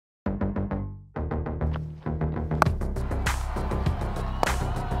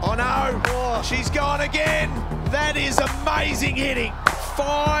no, she's gone again. That is amazing hitting.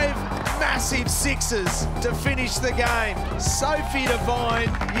 5 massive sixes to finish the game. Sophie Devine,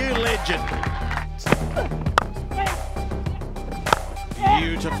 you legend.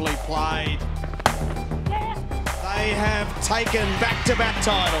 Beautifully played. They have taken back-to-back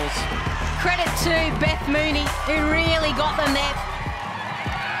titles. Credit to Beth Mooney, who really got them there.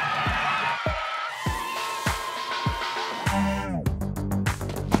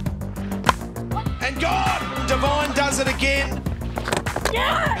 And gone! Devine does it again.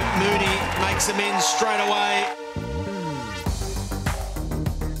 Yeah. Mooney makes amends straight away.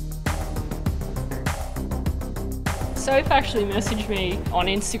 Soph actually messaged me on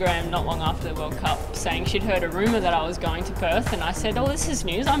Instagram not long after the World Cup saying she'd heard a rumour that I was going to Perth, and I said, oh, this is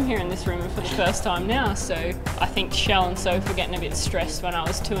news, I'm hearing this rumour for the first time now. So I think Shell and Soph were getting a bit stressed when I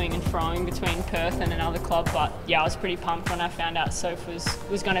was toing and froing between Perth and another club, but yeah, I was pretty pumped when I found out Soph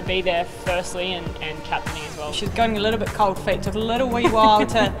was going to be there firstly and captaining as well. She's going a little bit cold feet, took a little wee while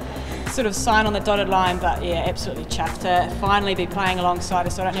to sort of sign on the dotted line, but yeah, absolutely chuffed to finally be playing alongside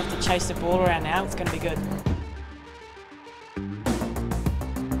her so I don't have to chase the ball around now. It's going to be good.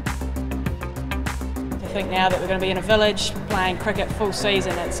 I think now that we're going to be in a village playing cricket full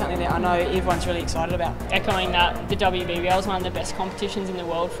season, it's something that I know everyone's really excited about. Echoing that, the WBBL is one of the best competitions in the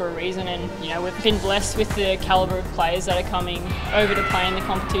world for a reason, and you know, we've been blessed with the calibre of players that are coming over to play in the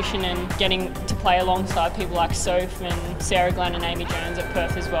competition, and getting to play alongside people like Soph and Sarah Glenn and Amy Jones at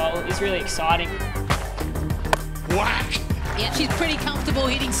Perth as well is really exciting. Whack! Yeah, she's pretty comfortable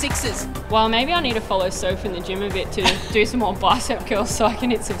hitting sixes. Well, maybe I need to follow Soph in the gym a bit to do some more bicep curls so I can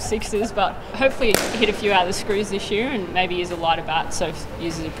hit some sixes, but hopefully hit a few out of the screws this year and maybe use a lighter bat. Soph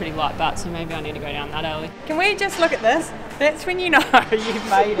uses a pretty light bat, so maybe I need to go down that early. Can we just look at this? That's when you know you've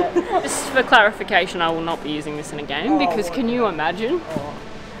made it. Just for clarification, I will not be using this in a game because can you imagine?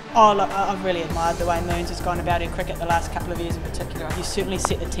 Oh look, I've really admired the way Moons has gone about her cricket the last couple of years in particular. You certainly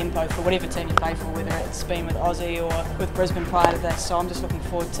set the tempo for whatever team you play for, whether it's been with Aussie or with Brisbane prior to this, so I'm just looking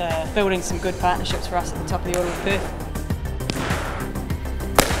forward to building some good partnerships for us at the top of the order with Perth.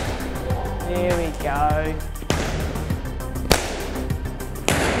 There we go.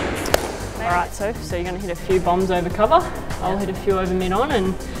 Alright Soph, so you're going to hit a few bombs over cover, I'll hit a few over mid-on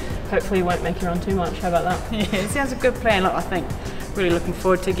and hopefully you won't make you run too much. How about that? Yeah, it sounds a good plan. Look, I think really looking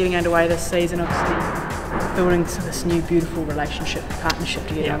forward to getting underway this season, obviously building this new beautiful relationship, partnership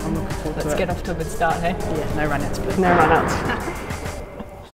together. Yeah. I'm looking forward to it. Let's get off to a good start, hey? Yeah, no run-outs please. No run-outs.